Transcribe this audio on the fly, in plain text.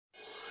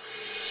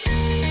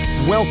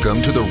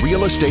Welcome to the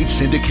Real Estate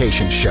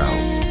Syndication Show.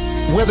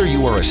 Whether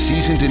you are a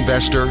seasoned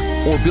investor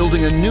or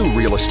building a new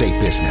real estate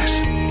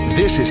business,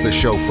 this is the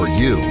show for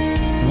you.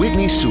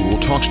 Whitney Sewell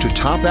talks to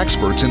top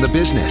experts in the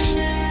business.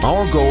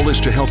 Our goal is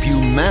to help you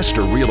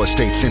master real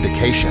estate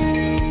syndication.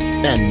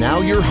 And now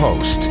your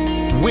host,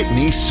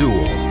 Whitney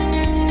Sewell.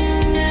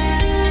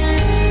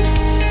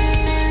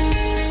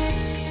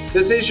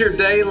 This is your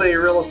daily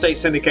real estate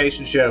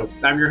syndication show.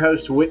 I'm your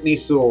host, Whitney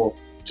Sewell.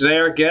 Today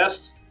our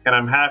guest, and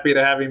I'm happy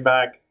to have him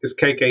back, is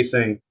Kay Kay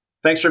Singh.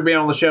 Thanks for being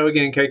on the show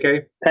again, Kay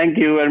Kay. Thank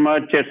you very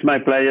much. It's my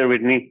pleasure,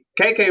 Whitney.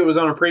 Kay Kay was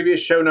on a previous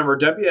show number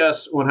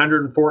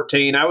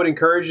WS144. I would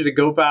encourage you to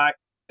go back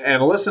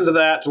and listen to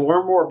that to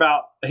learn more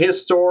about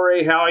his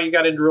story, how he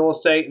got into real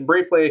estate, and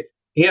briefly,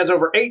 he has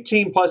over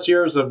 18 plus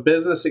years of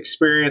business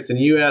experience in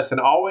the U.S. and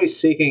always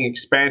seeking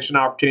expansion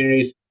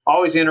opportunities,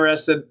 always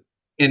interested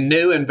in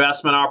new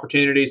investment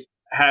opportunities,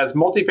 has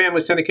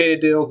multifamily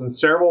syndicated deals in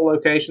several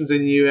locations in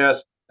the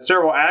U.S.,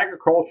 several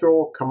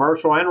agricultural,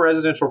 commercial, and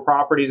residential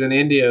properties in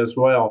India as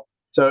well.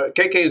 So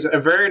KK is a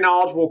very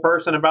knowledgeable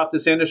person about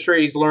this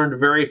industry. He's learned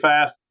very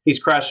fast. He's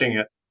crushing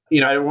it.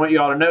 I want you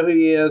all to know who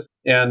he is,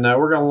 and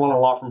we're going to learn a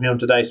lot from him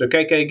today. So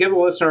KK, give the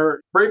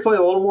listener briefly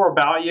a little more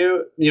about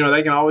you.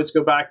 They can always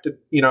go back to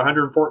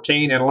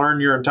 114 and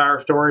learn your entire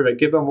story, but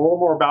give them a little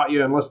more about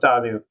you, and let's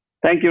dive in.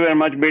 Thank you very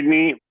much,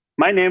 Whitney.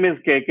 My name is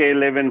KK,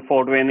 live in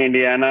Fort Wayne,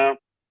 Indiana,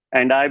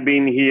 and I've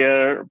been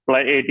here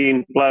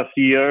 18 plus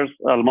years,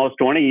 almost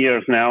 20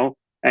 years now,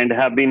 and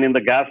have been in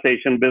the gas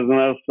station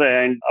business.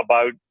 And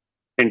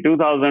in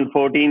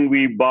 2014,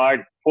 we bought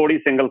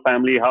 40 single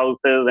family houses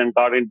and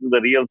got into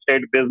the real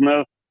estate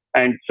business.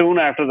 And soon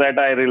after that,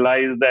 I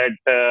realized that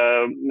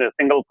the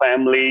single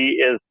family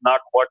is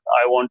not what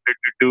I wanted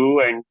to do.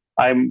 And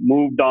I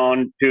moved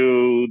on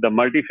to the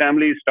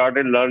multifamily,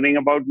 started learning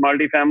about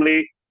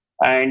multifamily.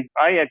 And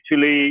I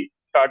actually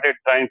started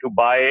trying to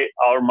buy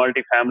our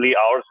multifamily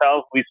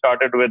ourselves. We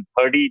started with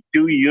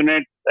 32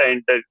 units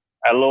and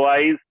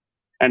LOIs.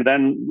 And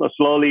then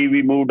slowly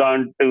we moved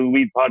on to,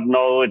 we thought,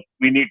 no,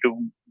 we need to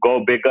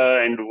go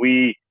bigger. And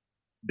we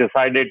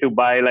decided to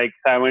buy like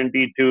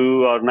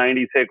 72 or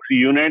 96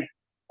 units.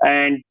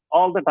 And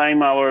all the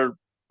time our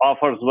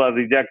offers were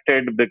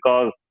rejected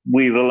because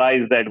we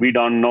realized that we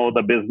don't know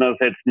the business.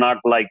 It's not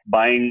like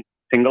buying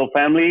single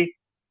family.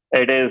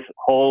 It is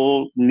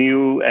whole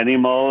new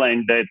animal,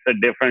 and it's a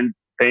different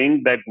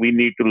thing that we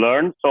need to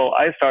learn. So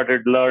I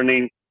started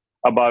learning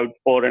about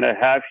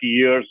 4.5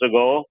 years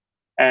ago.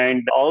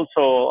 And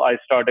also I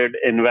started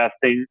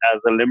investing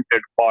as a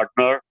limited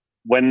partner.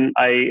 When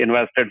I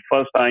invested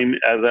first time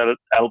as an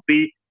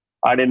LP,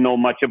 I didn't know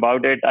much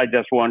about it. I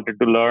just wanted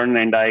to learn,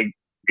 and I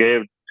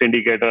gave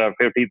syndicator a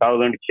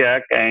 $50,000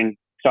 check and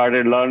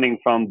started learning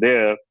from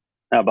there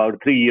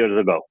about 3 years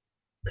ago.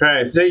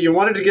 Okay, so you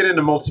wanted to get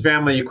into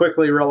multifamily. You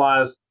quickly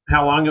realized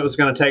how long it was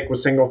going to take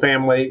with single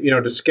family,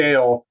 to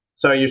scale.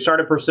 So you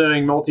started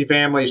pursuing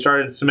multifamily, you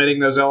started submitting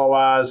those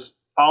LOIs,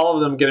 all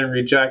of them getting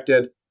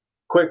rejected.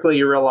 Quickly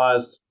you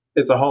realized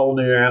it's a whole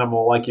new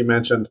animal, like you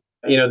mentioned,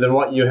 than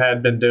what you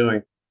had been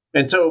doing.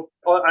 And so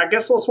I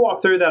guess let's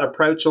walk through that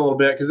approach a little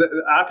bit, because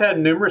I've had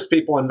numerous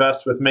people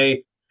invest with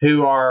me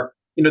who are,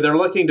 they're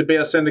looking to be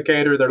a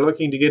syndicator, they're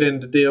looking to get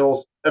into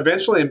deals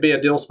eventually and be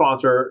a deal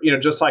sponsor,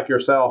 just like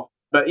yourself.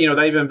 But,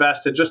 they've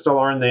invested just to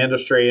learn the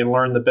industry and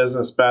learn the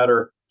business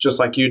better, just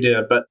like you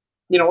did. But,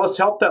 let's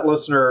help that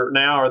listener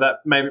now, or that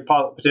maybe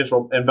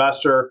potential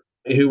investor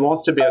who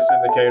wants to be a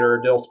syndicator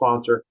or deal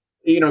sponsor,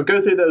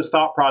 go through those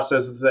thought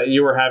processes that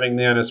you were having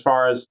then, as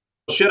far as,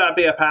 should I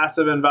be a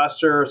passive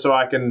investor so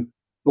I can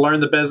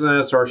learn the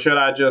business, or should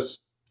I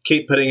just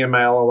keep putting in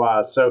my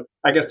LOIs? So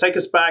I guess take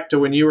us back to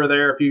when you were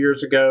there a few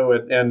years ago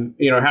and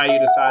how you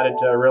decided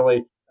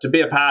to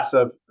be a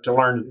passive to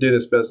learn to do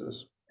this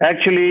business.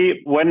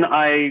 Actually, when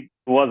I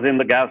was in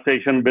the gas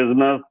station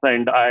business,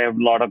 and I have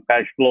a lot of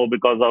cash flow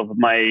because of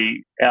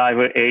I have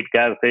 8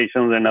 gas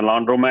stations and a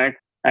laundromat.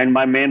 And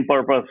my main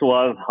purpose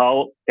was,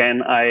 how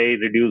can I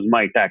reduce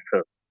my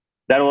taxes?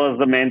 That was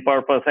the main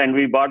purpose. And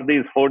we bought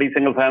these 40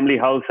 single family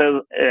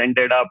houses,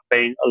 ended up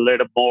paying a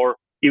little more,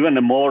 even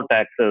more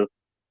taxes.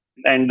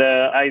 And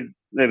I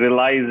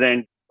realized,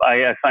 and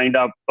I signed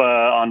up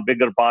on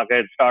Bigger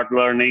Pockets, start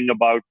learning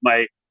about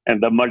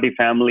the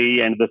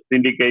multifamily and the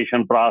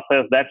syndication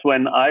process. That's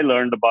when I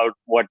learned about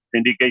what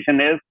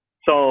syndication is.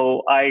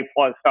 So I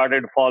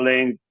started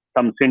following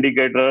some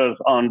syndicators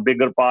on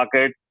Bigger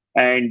Pockets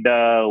and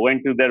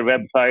went to their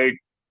website,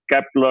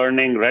 kept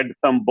learning, read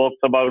some books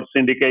about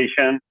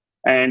syndication.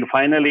 And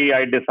finally,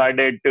 I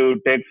decided to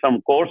take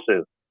some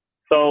courses.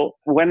 So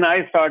when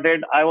I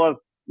started, I was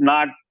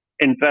not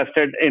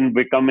interested in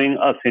becoming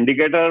a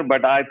syndicator,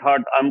 but I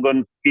thought I'm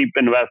going to keep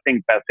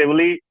investing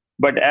passively.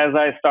 But as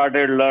I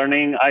started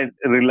learning, I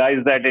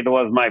realized that it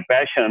was my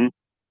passion.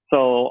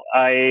 So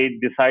I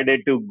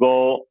decided to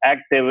go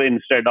active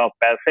instead of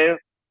passive.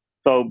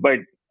 But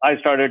I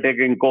started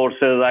taking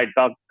courses.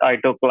 I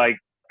took like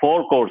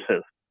 4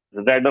 courses,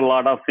 read a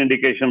lot of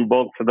syndication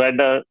books, read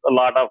a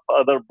lot of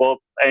other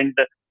books. And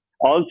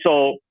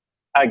also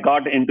I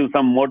got into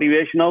some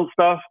motivational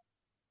stuff.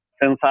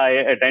 since I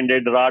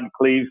attended Rod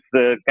Cleve's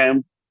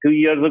camp 2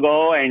 years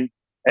ago, and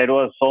it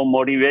was so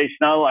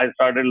motivational. I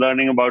started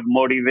learning about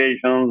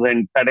motivations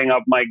and setting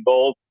up my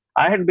goals.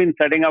 I had been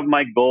setting up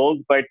my goals,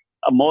 but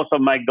most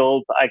of my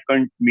goals I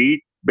couldn't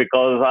meet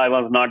because I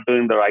was not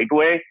doing the right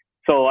way.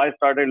 So I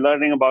started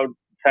learning about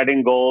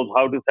setting goals,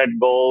 how to set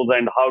goals,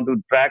 and how to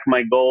track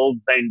my goals,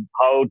 and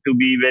how to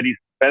be very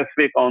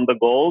specific on the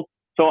goals.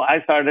 So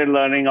I started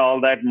learning all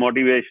that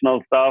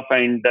motivational stuff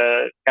and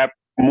kept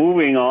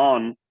moving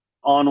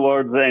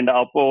onwards and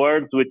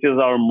upwards, which is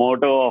our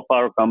motto of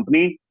our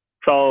company.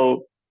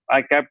 So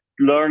I kept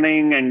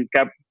learning and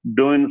kept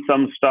doing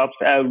some stuff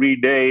every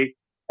day.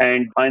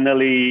 And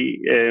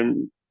finally,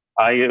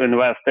 I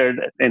invested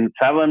in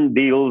 7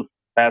 deals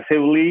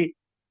passively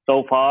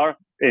so far.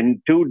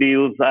 In 2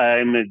 deals,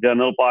 I'm a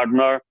general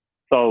partner.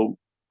 So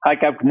I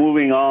kept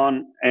moving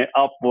on and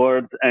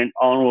upwards and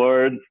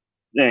onwards.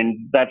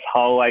 And that's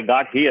how I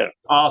got here.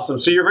 Awesome.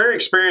 So you're very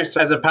experienced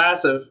as a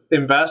passive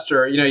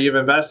investor. You've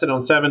invested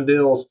on 7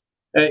 deals.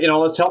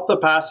 Let's help the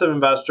passive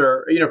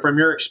investor, from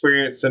your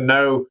experience, and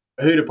know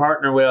who to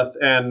partner with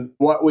and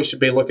what we should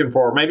be looking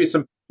for. Maybe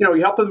some, you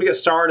help them get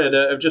started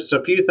of just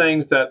a few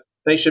things that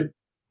they should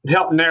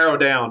help narrow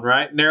down,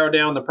 right? Narrow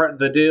down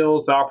the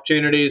deals, the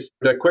opportunities,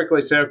 to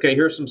quickly say, okay,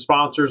 here's some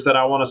sponsors that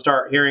I want to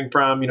start hearing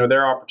from,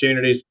 their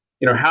opportunities.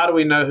 How do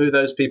we know who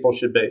those people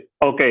should be?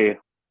 Okay.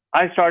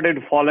 I started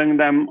following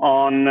them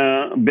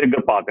on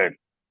Bigger Pocket.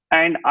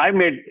 And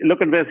look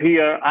at this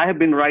here. I have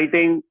been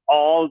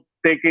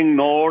taking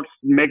notes,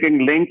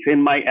 making links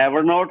in my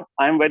Evernote.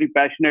 I'm very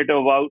passionate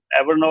about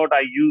Evernote.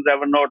 I use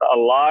Evernote a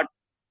lot.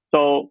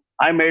 So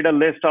I made a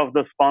list of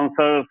the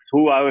sponsors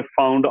who I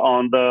found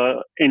on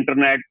the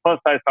internet.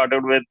 First, I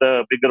started with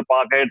the Bigger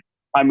Pocket.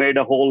 I made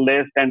a whole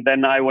list, and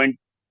then I went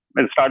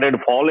and started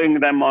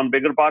following them on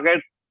Bigger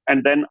Pocket.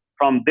 And then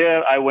from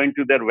there, I went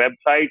to their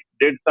website,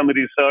 did some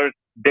research,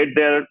 did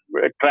their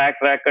track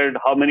record,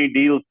 how many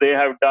deals they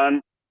have done.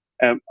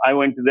 I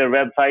went to their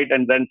website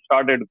and then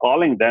started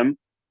calling them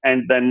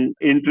and then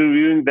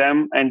interviewing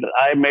them. And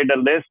I made a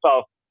list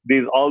of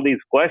all these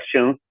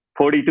questions,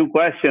 42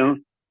 questions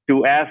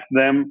to ask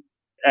them.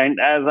 And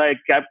as I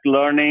kept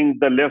learning,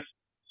 the list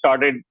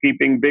started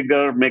keeping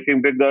bigger,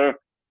 making bigger.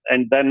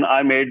 And then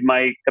I made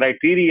my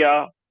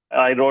criteria.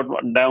 I wrote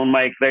down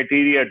my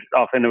criteria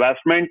of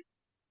investment.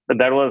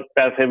 That was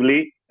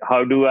passively.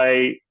 How do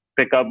I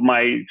pick up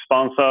my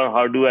sponsor?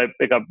 How do I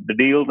pick up the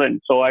deals?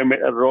 And so I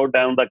wrote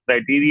down the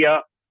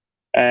criteria.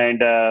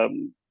 And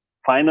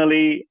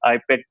finally, I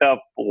picked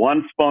up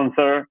one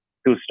sponsor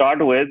to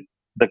start with,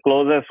 the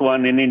closest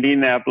one in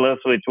Indianapolis,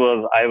 which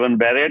was Ivan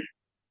Barrett,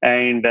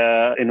 and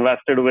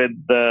invested with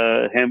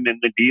him in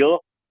the deal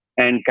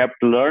and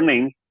kept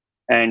learning.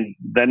 And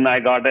then I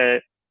got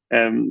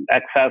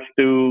access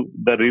to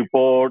the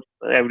reports.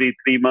 Every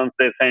 3 months,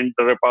 they send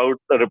the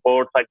reports. I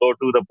go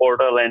to the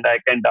portal and I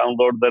can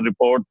download the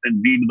reports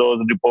and read those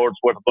reports,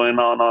 what's going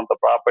on the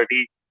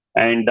property.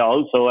 And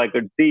also I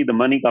could see the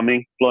money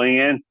flowing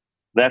in.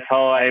 That's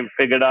how I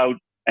figured out.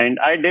 And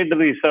I did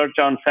research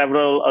on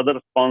several other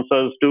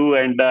sponsors too,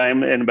 and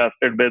I'm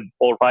invested with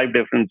 4 or 5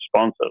 different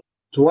sponsors.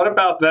 So what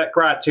about that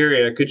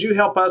criteria? Could you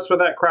help us with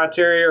that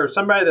criteria, or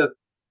somebody that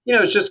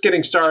is just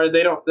getting started?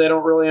 They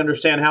don't really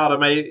understand how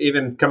to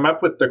even come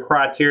up with the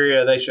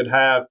criteria they should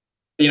have.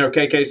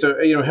 KK.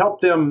 So help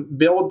them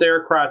build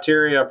their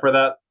criteria for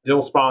that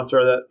deal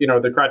sponsor,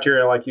 that the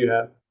criteria like you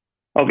have.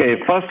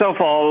 Okay. First of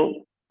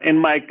all, in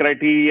my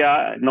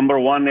criteria, number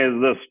 1 is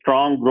the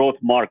strong growth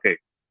market.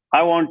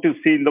 I want to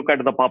look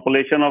at the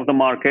population of the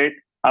market.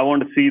 I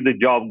want to see the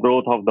job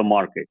growth of the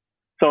market.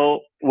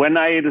 So when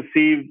I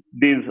received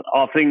these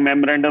offering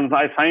memorandums,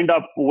 I signed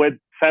up with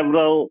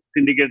several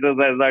syndicators,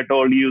 as I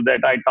told you,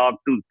 that I talked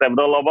to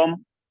several of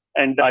them,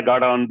 and I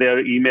got on their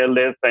email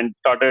list and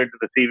started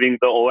receiving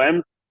the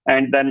OMs.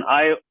 And then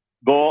I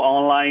go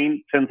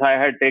online, since I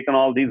had taken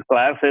all these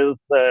classes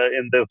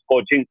in this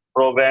coaching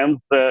programs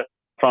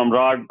from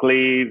Rod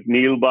Cleve,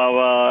 Neil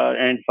Bava,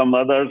 and some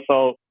others.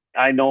 So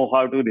I know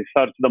how to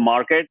research the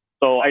market.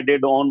 So I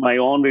did my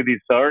own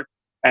research.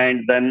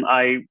 And then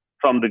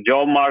from the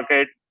job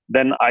market,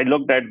 then I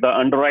looked at the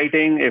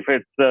underwriting, if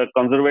it's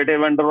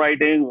conservative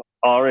underwriting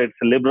or it's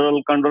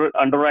liberal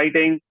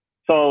underwriting.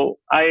 So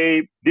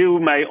I do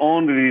my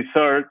own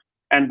research,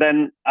 and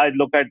then I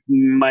look at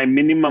my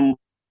minimum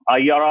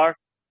IRR.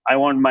 I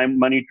want my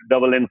money to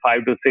double in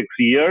 5 to 6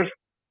 years.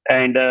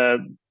 And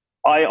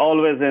I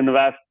always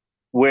invest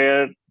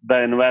where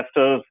the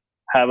investors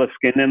have a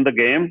skin in the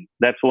game.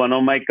 That's one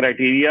of my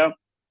criteria.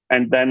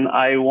 And then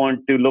I want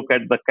to look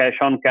at the cash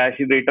on cash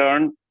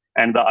return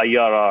and the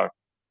IRR.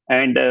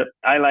 And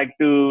I like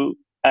to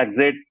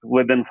exit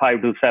within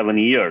 5 to 7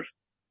 years.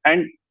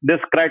 And this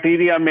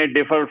criteria may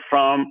differ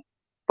from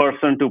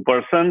person to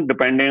person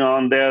depending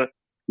on their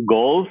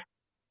goals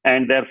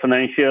and their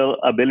financial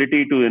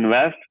ability to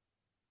invest.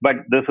 But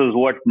this is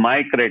what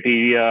my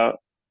criteria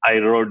I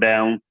wrote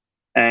down.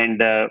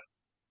 And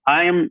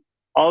I am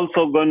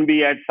also going to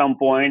be at some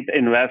point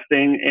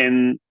investing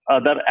in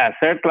other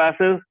asset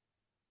classes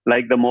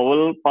like the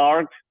mobile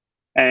parks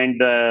and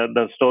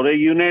the storage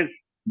units,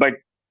 but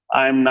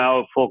I'm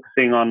now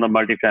focusing on the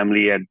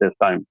multifamily at this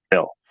time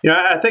still.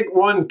 Yeah, I think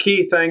one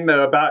key thing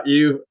though about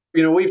you,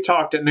 we've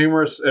talked at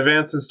numerous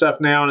events and stuff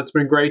now, and it's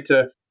been great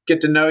to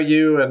get to know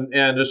you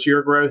and just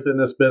your growth in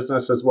this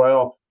business as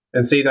well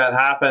and see that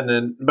happen.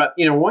 And but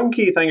one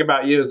key thing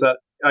about you is that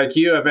like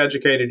you have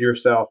educated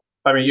yourself.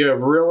 I mean, you have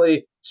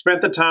really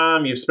spent the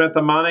time, you've spent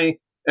the money,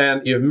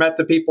 and you've met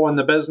the people in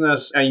the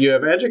business, and you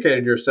have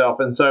educated yourself.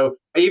 And so,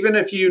 even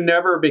if you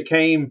never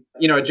became,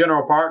 a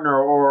general partner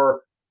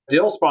or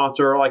deal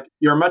sponsor, like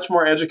you're much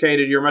more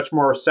educated, you're much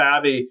more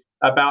savvy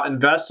about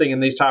investing in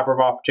these type of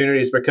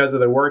opportunities because of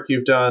the work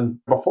you've done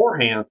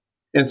beforehand.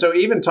 And so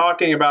even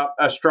talking about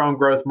a strong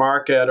growth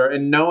market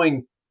and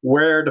knowing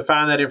where to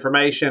find that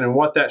information and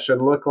what that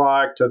should look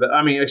like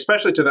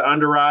especially to the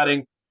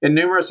underwriting and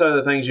numerous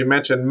other things you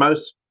mentioned,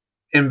 most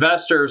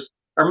investors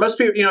or most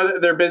people,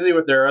 they're busy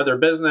with their other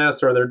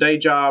business or their day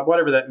job,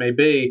 whatever that may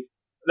be.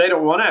 They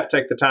don't want to have to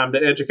take the time to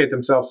educate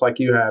themselves like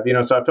you have,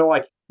 so I feel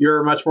like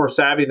you're much more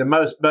savvy than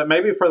most. But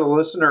maybe for the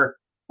listener,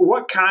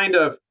 what kind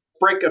of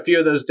break a few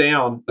of those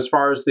down as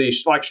far as the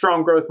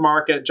strong growth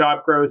market,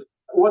 job growth,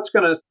 what's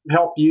going to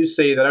help you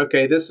see that,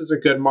 okay, this is a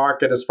good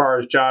market as far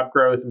as job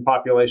growth and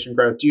population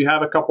growth? Do you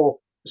have a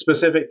couple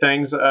specific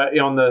things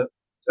on the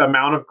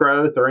amount of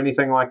growth or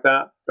anything like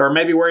that? Or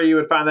maybe where you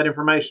would find that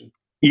information?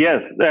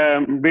 Yes,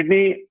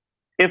 Whitney,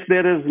 if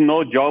there is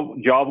no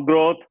job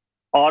growth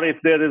or if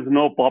there is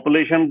no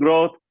population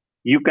growth,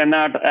 you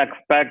cannot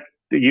expect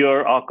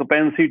your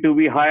occupancy to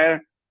be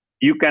higher.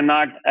 You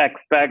cannot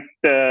expect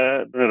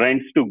the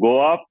rents to go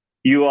up.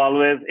 You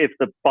always, if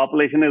the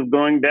population is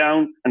going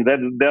down, and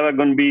then there are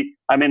going to be,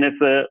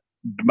 it's a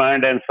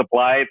demand and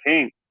supply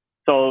thing.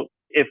 So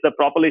if the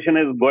population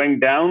is going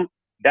down,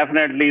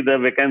 definitely the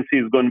vacancy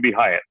is going to be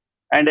higher.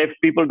 And if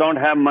people don't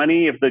have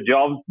money, if the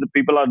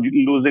people are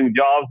losing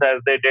jobs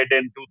as they did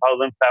in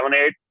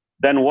 2007-8,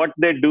 then what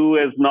they do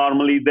is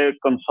normally they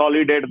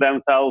consolidate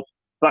themselves.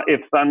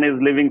 If son is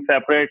living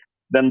separate,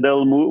 then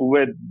they'll move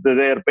with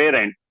their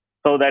parents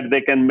so that they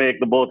can make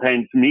the both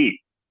ends meet.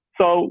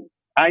 So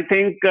I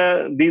think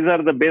these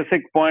are the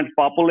basic points.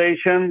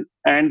 Population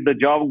and the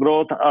job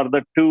growth are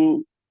the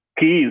two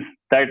keys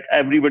that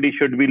everybody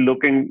should be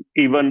looking,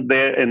 even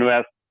they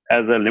invest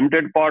as a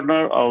limited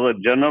partner or a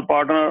general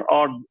partner,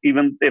 or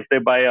even if they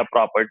buy a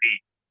property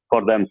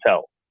for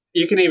themselves.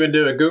 You can even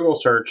do a Google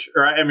search,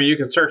 right? You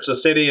can search the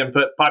city and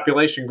put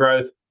population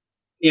growth,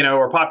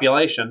 or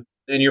population,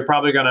 and you're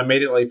probably going to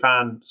immediately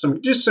find some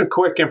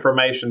quick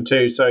information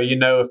too. So,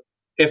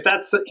 if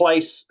that's the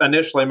place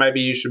initially,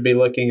 maybe you should be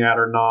looking at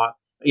or not,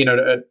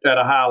 at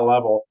a high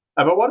level.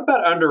 But what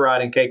about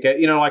underwriting, KK?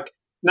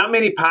 Not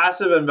many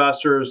passive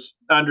investors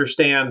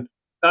understand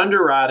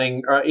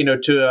underwriting,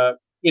 to a,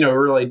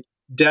 really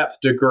depth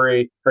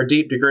degree or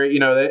deep degree.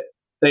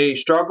 They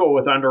struggle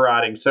with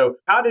underwriting. So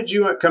how did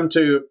you come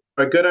to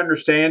a good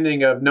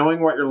understanding of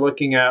knowing what you're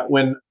looking at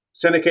when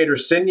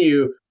syndicators send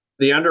you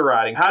the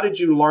underwriting? How did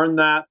you learn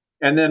that?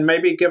 And then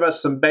maybe give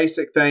us some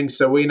basic things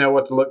so we know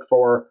what to look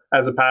for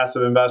as a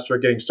passive investor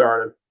getting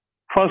started.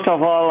 First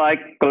of all, I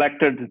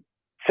collected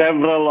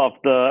several of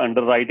the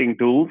underwriting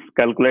tools,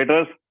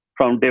 calculators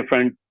from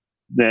different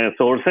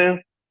sources.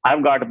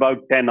 I've got about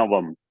 10 of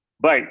them.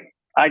 But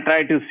I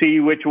try to see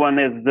which one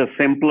is the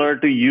simpler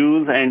to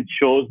use and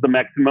shows the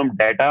maximum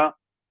data.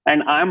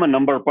 And I'm a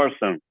number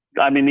person.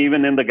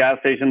 Even in the gas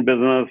station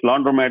business,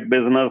 laundromat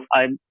business,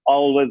 I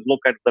always look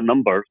at the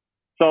numbers.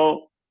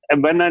 So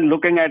when I'm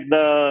looking at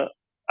the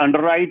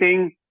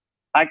underwriting,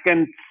 I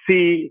can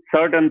see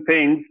certain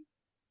things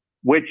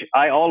which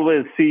I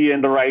always see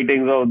in the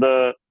writings of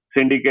the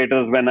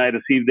syndicators when I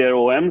receive their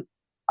OMs.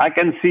 I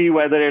can see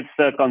whether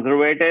it's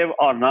conservative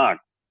or not,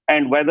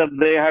 and whether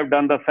they have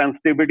done the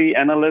sensitivity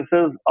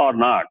analysis or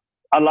not.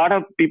 A lot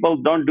of people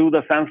don't do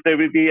the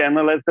sensitivity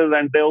analysis,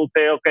 and they'll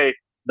say, okay,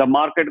 the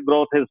market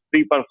growth is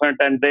 3%,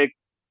 and they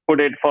put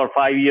it for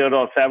 5 years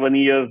or 7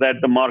 years that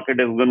the market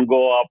is going to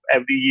go up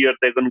every year.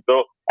 They're going to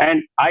grow.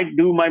 And I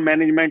do my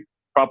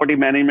property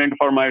management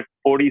for my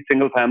 40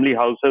 single family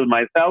houses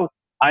myself.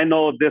 I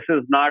know this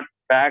is not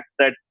fact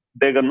that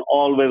they're going to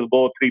always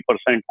go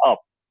 3% up.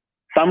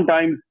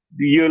 Sometimes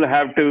you'll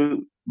have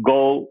to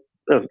go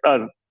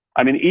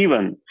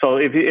even. So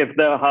if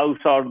the house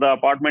or the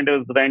apartment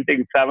is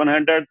renting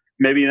 700,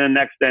 maybe the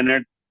next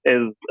tenant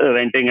is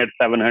renting at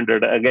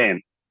 700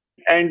 again.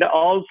 And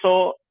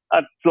also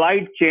a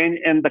slight change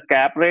in the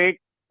cap rate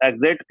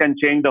exit can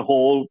change the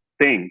whole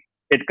thing.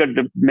 It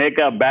could make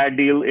a bad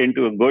deal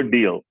into a good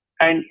deal.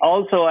 And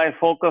also I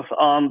focus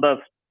on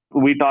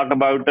we talked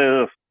about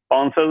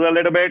sponsors a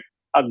little bit.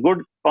 A good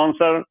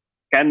sponsor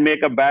can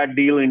make a bad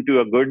deal into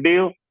a good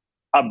deal.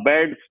 A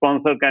bad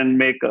sponsor can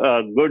make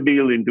a good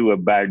deal into a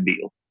bad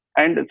deal.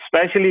 And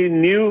especially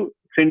new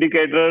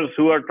syndicators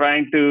who are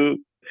trying to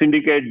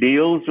syndicate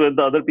deals with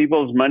other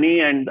people's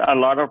money, and a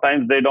lot of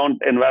times they don't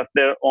invest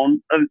their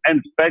own,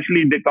 and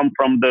especially they come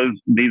from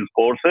these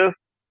courses,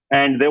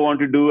 and they want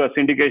to do a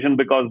syndication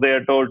because they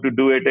are told to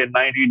do it in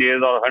 90 days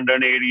or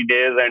 180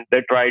 days, and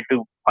they try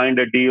to find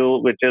a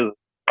deal which is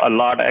a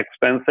lot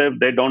expensive.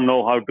 They don't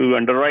know how to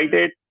underwrite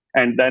it,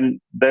 and then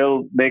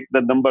they'll make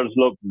the numbers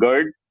look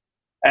good.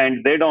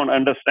 And they don't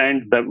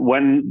understand that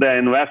when the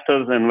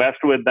investors invest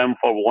with them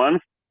for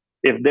once,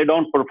 if they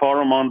don't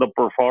perform on the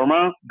pro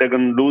forma, they're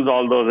going to lose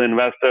all those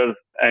investors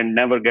and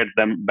never get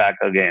them back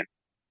again.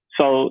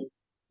 So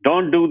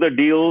don't do the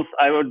deals.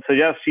 I would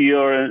suggest to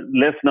your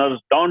listeners,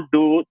 don't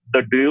do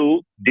the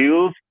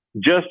deals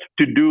just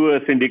to do a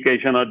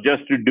syndication or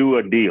just to do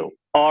a deal,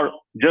 or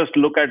just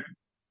look at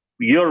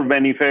your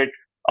benefit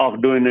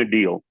of doing a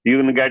deal.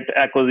 You're going to get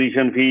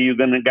acquisition fee, you're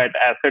going to get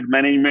asset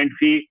management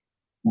fee,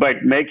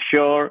 but make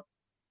sure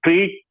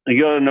treat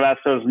your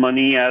investors'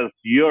 money as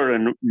your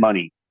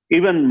money,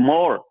 even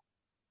more,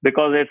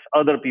 because it's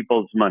other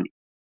people's money.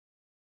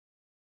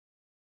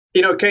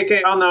 Kay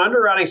Kay, on the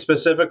underwriting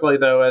specifically,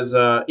 though, as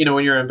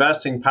when you're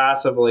investing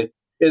passively,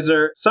 is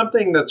there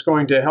something that's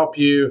going to help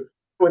you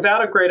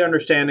without a great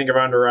understanding of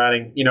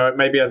underwriting?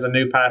 Maybe as a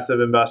new passive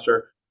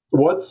investor,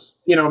 what's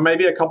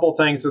maybe a couple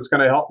things that's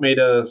going to help me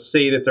to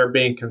see that they're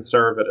being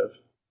conservative,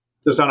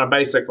 just on a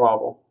basic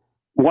level?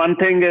 One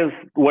thing is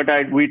what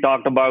we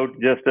talked about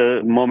just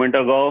a moment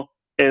ago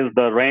is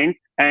the rent,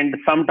 and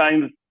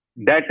sometimes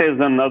debt is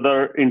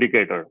another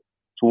indicator.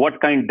 So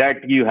what kind of debt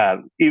you have.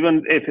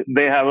 Even if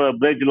they have a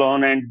bridge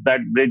loan and that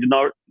bridge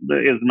loan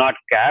is not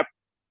capped,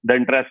 the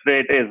interest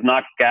rate is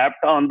not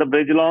capped on the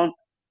bridge loan,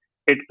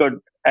 it could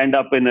end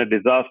up in a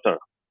disaster.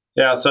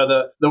 Yeah, so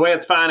the way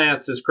it's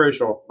financed is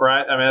crucial,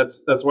 right? I mean,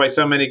 that's why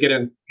so many get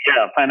in.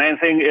 Yeah,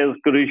 financing is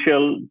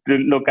crucial to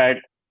look at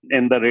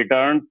in the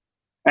return.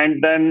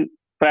 And then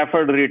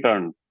preferred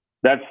return,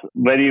 that's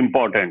very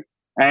important.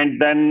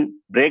 And then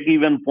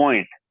break-even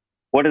point.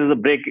 What is the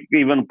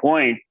break-even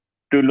point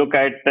to look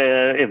at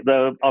if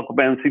the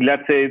occupancy,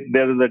 let's say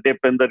there is a dip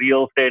in the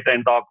real estate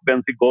and the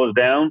occupancy goes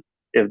down.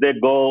 If they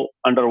go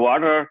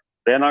underwater,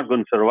 they're not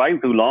going to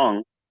survive too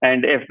long.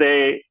 And if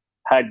they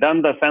had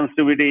done the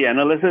sensitivity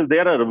analysis,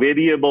 there are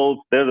variables,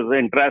 there is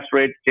interest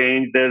rate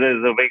change, there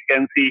is a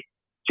vacancy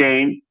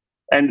change,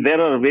 and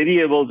there are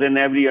variables in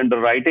every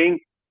underwriting.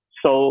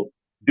 So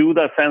do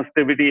the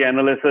sensitivity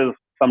analysis.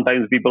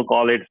 Sometimes people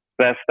call it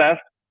stress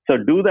test. So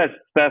do that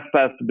stress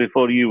test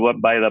before you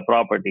buy the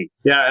property.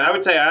 Yeah, and I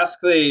would say ask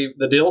the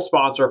deal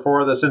sponsor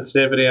for the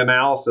sensitivity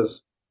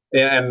analysis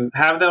and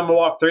have them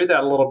walk through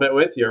that a little bit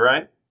with you,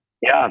 right?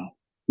 Yeah,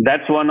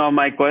 that's one of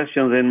my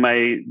questions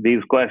in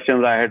these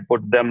questions I had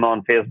put them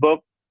on Facebook.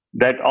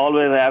 That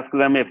always ask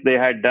them if they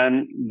had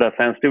done the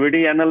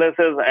sensitivity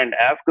analysis and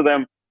ask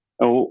them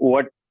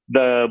what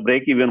the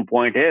break-even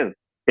point is.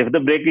 If the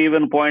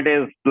break-even point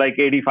is like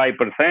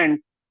 85%,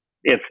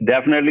 it's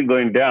definitely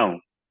going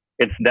down.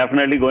 It's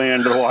definitely going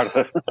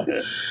underwater.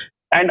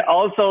 And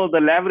also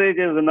the leverage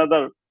is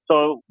another.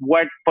 So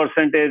what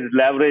percentage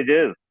leverage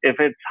is? If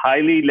it's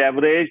highly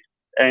leveraged,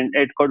 and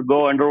it could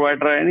go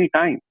underwater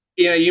anytime.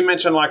 Yeah, you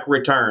mentioned like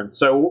return.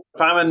 So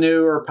if I'm a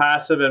new or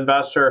passive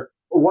investor,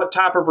 what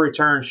type of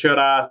return should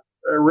I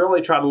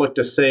really try to look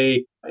to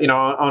see,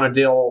 on a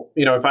deal?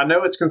 If I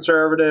know it's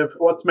conservative,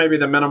 what's maybe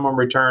the minimum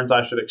returns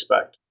I should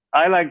expect?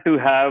 I like to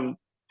have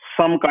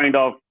some kind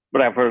of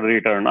preferred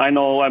return.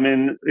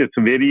 It's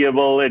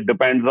variable. It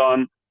depends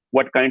on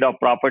what kind of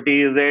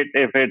property is it.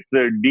 If it's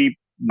a deep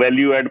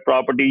value add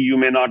property, you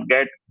may not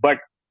get. But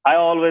I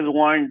always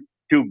want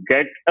to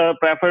get a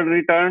preferred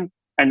return,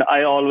 and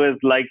I always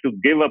like to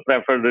give a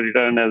preferred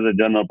return as a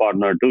general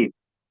partner too.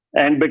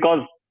 And because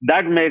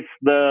that makes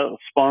the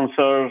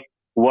sponsors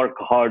work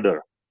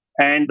harder.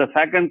 And the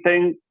second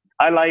thing,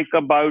 I like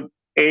about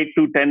 8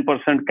 to 10%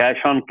 cash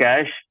on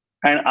cash,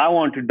 and I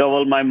want to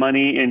double my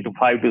money into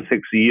 5 to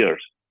 6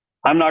 years.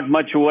 I'm not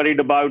much worried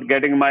about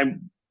getting my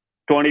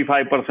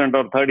 25%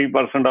 or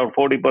 30%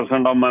 or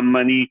 40% of my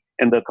money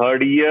in the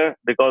third year,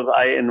 because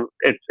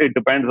it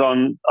depends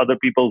on other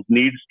people's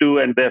needs too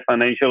and their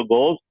financial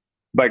goals.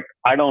 But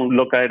I don't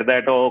look at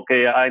that,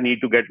 okay, I need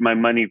to get my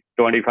money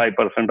 25%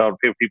 or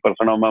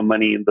 50% of my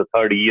money in the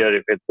third year.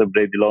 If it's a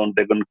bridge loan,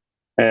 they're going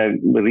to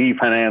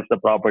refinance the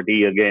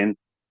property again.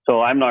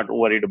 So I'm not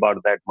worried about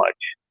that much.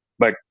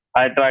 But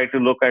I try to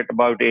look at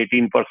about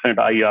 18%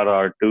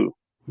 IRR too.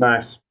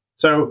 Nice.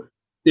 So,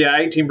 yeah,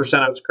 18%,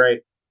 that's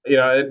great.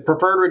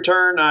 Preferred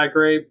return, I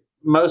agree.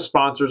 Most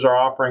sponsors are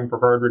offering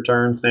preferred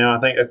returns now. I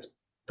think it's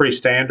pretty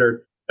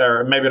standard,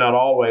 or maybe not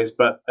always,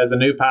 but as a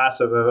new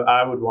passive,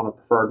 I would want a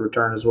preferred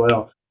return as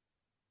well.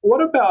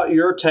 What about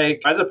your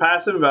take? As a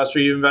passive investor,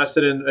 you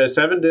invested in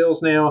 7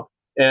 deals now,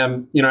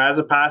 and, as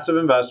a passive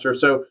investor.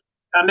 So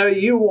I know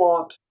you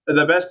want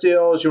the best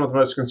deals, you want the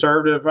most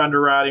conservative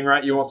underwriting,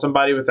 right? You want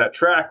somebody with that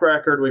track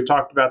record. We've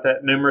talked about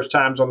that numerous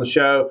times on the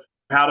show,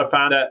 how to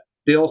find that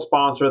deal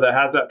sponsor that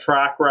has that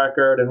track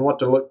record and what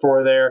to look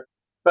for there.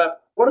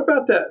 But what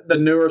about the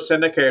newer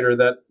syndicator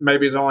that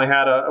maybe has only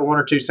had a 1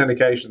 or 2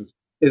 syndications?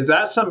 Is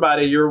that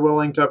somebody you're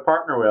willing to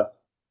partner with?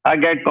 I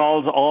get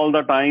calls all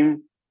the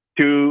time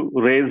to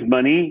raise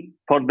money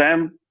for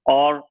them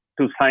or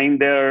to sign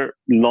their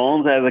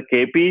loans as a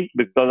KP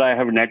because I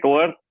have net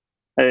worth.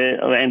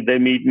 And they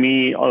meet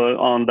me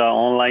on the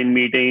online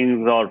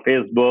meetings or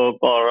Facebook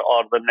or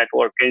the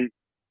networking.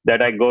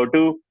 that I go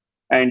to,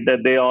 and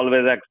that they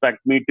always expect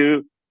me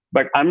to.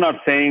 But I'm not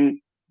saying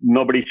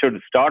nobody should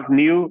start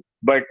new,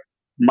 but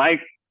my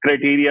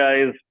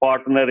criteria is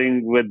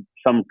partnering with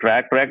some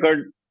track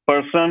record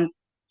person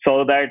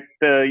so that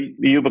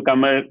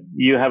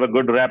you have a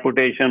good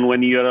reputation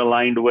when you're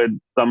aligned with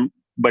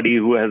somebody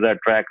who has a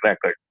track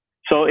record.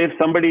 So if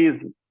somebody is,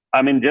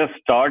 just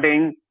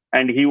starting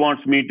and he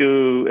wants me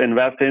to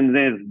invest in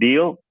his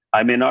deal,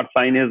 I may not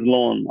sign his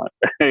loan,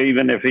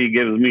 even if he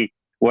gives me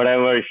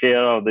whatever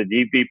share of the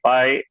GP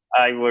pie.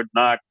 I would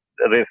not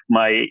risk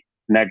my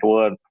net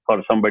worth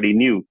for somebody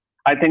new.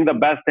 I think the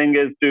best thing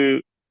is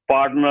to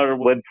partner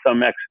with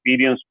some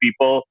experienced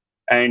people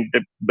and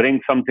bring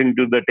something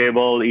to the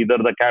table, either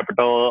the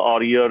capital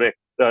or your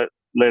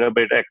little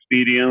bit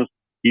experience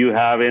you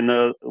have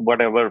in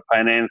whatever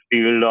finance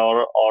field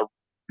or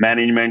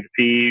management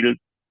field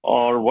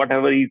or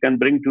whatever you can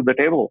bring to the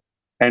table.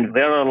 And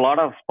there are a lot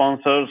of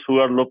sponsors who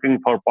are looking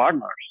for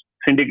partners.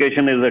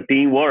 Syndication is a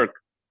teamwork.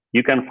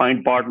 You can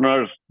find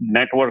partners,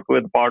 network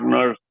with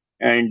partners,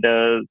 and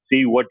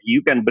see what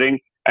you can bring,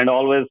 and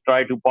always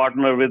try to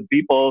partner with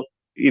people.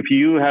 If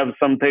you have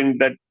something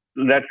that,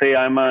 let's say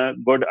I'm a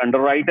good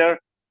underwriter,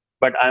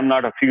 but I'm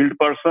not a field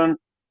person,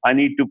 I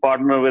need to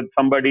partner with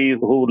somebody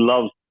who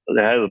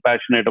is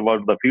passionate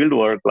about the field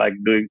work, like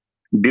doing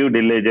due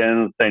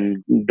diligence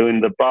and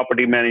doing the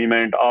property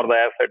management or the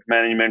asset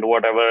management,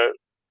 whatever,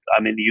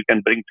 you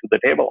can bring to the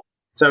table.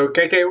 So,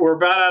 KK, we're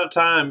about out of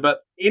time, but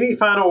any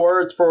final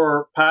words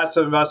for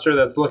passive investor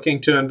that's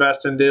looking to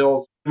invest in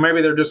deals?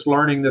 Maybe they're just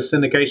learning the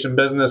syndication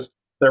business.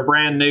 They're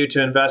brand new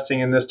to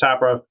investing in this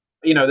type of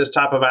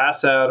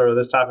asset or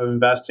this type of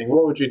investing.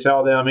 What would you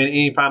tell them?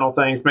 Any final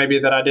things maybe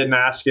that I didn't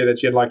ask you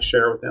that you'd like to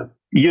share with them?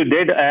 You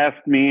did ask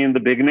me in the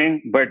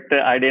beginning, but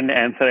I didn't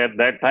answer at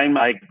that time.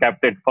 I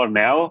kept it for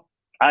now.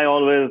 I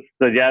always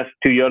suggest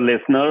to your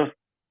listeners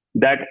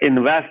that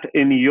invest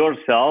in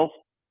yourself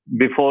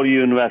before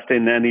you invest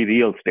in any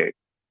real estate.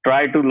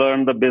 Try to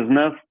learn the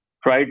business.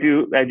 Try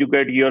to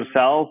educate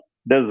yourself.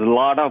 There's a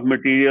lot of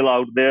material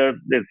out there.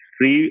 It's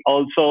free.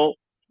 Also,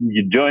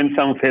 you join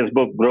some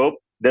Facebook group.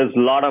 There's a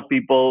lot of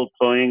people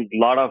throwing a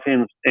lot of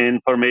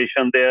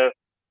information there.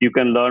 You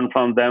can learn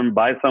from them,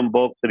 buy some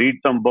books, read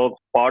some books,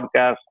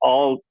 podcasts,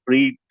 all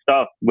free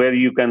stuff where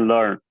you can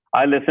learn.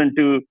 I listen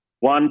to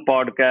one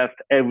podcast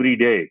every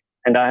day,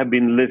 and I have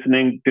been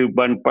listening to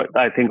one,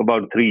 I think,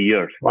 about 3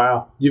 years.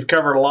 Wow. You've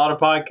covered a lot of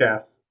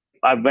podcasts.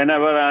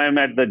 Whenever I'm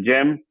at the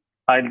gym,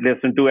 I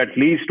listen to at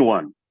least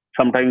one.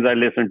 Sometimes I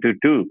listen to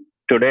two.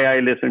 Today, I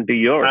listen to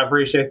yours. I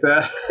appreciate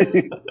that.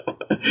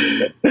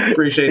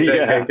 Appreciate that,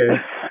 yeah.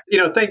 KK.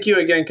 Thank you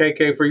again,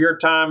 KK, for your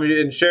time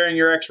and sharing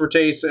your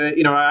expertise.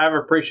 I've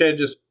appreciated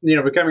just,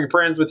 becoming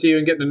friends with you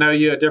and getting to know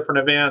you at different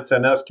events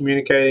and us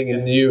communicating,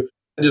 and you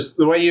just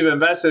the way you've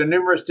invested in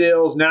numerous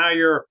deals. Now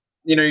you're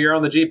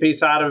on the GP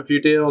side of a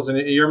few deals and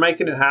you're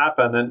making it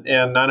happen.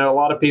 And I know a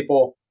lot of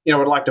people,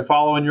 would like to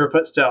follow in your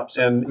footsteps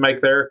and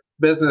make their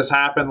business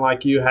happen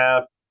like you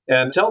have.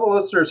 And tell the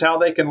listeners how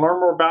they can learn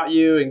more about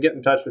you and get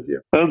in touch with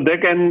you. Well, they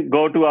can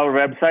go to our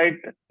website,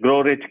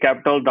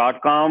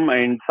 growrichcapital.com,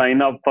 and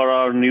sign up for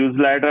our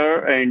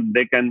newsletter. And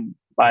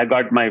I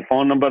got my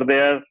phone number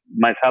there.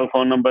 My cell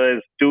phone number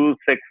is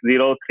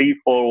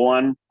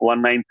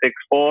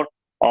 260-341-1964.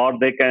 Or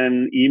they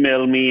can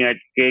email me at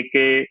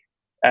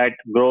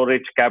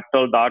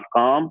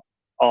kk@growrichcapital.com.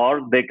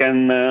 Or they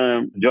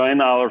can join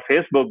our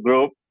Facebook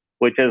group,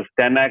 which is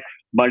 10X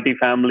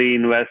Multifamily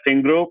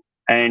Investing Group.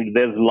 And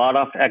there's a lot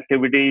of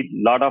activity, a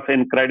lot of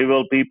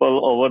incredible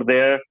people over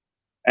there,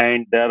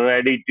 and they're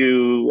ready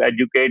to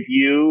educate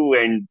you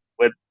and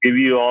give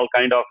you all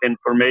kind of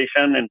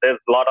information. And there's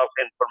a lot of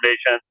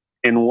information.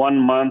 In 1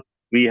 month,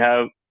 we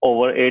have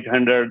over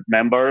 800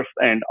 members,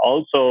 and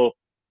also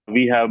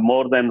we have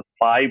more than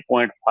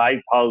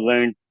 5.5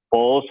 thousand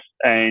posts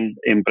and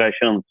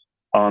impressions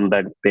on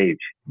that page.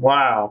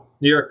 Wow,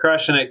 you're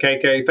crushing it,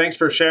 KK. Thanks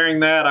for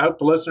sharing that. I hope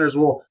the listeners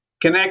will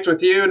connect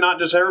with you. Not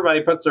just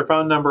everybody puts their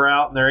phone number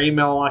out and their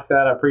email like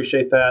that. I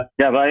appreciate that.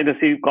 Yeah, I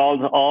receive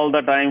calls all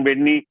the time,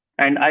 Whitney.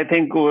 And I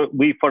think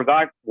we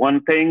forgot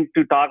one thing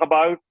to talk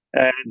about.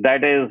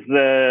 That is,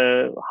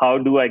 how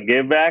do I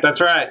give back?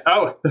 That's right.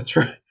 Oh, that's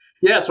right.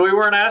 Yes, we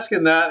weren't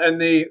asking that.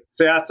 And I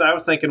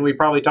was thinking we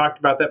probably talked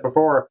about that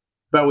before,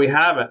 but we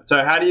haven't.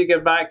 So how do you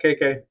give back,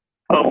 KK?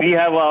 Oh, we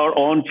have our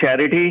own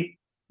charity.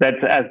 That's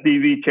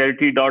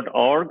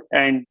sdvcharity.org.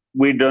 And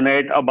we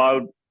donate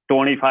about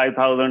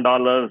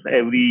 $25,000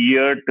 every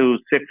year to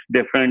 6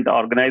 different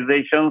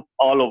organizations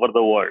all over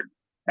the world.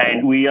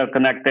 And we are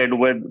connected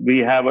we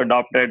have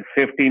adopted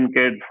 15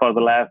 kids for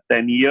the last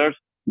 10 years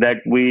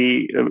that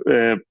we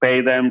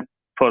pay them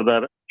for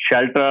their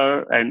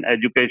shelter and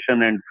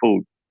education and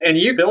food. And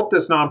you built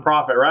this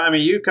nonprofit, right?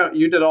 You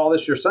did all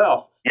this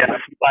yourself. Yes,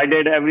 I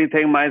did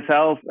everything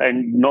myself,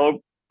 and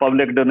no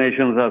public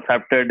donations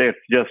accepted. It's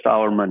just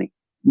our money.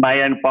 My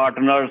end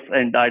partners,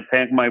 and I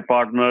thank my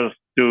partners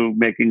to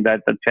making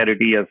that a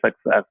charity a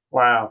success.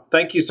 Wow.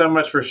 Thank you so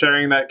much for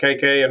sharing that,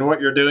 KK, and what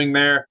you're doing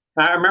there.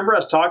 I remember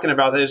us talking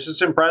about that. It's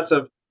just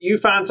impressive. you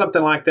find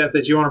something like that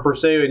you want to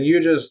pursue, and you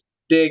just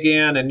dig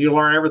in and you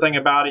learn everything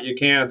about it you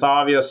can. It's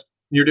obvious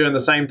you're doing the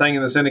same thing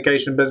in the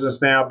syndication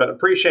business now, but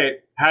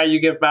appreciate how you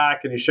give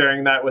back and you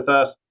sharing that with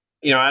us.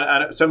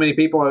 So many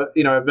people,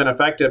 have been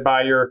affected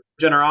by your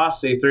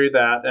generosity through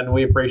that, and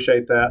we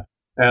appreciate that.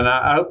 And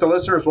I hope the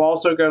listeners will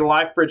also go to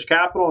LifeBridge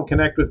Capital and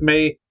connect with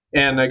me,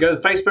 and go to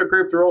the Facebook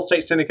group, The Real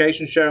Estate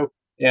Syndication Show.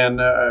 And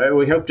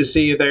we hope to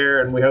see you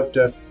there, and we hope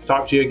to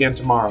talk to you again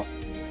tomorrow.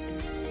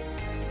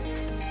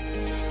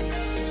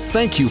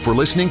 Thank you for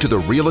listening to the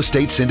Real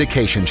Estate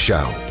Syndication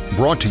Show,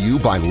 brought to you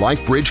by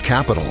LifeBridge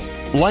Capital.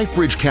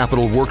 LifeBridge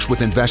Capital works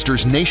with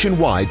investors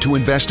nationwide to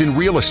invest in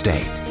real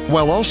estate,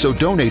 while also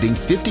donating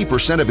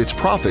 50% of its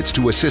profits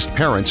to assist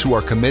parents who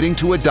are committing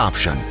to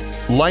adoption.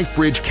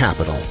 LifeBridge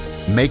Capital,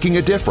 making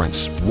a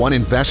difference, one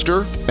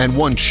investor and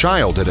one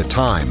child at a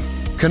time.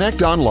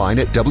 Connect online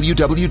at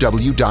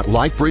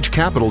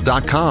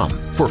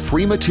www.lifebridgecapital.com for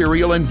free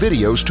material and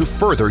videos to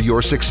further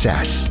your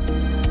success.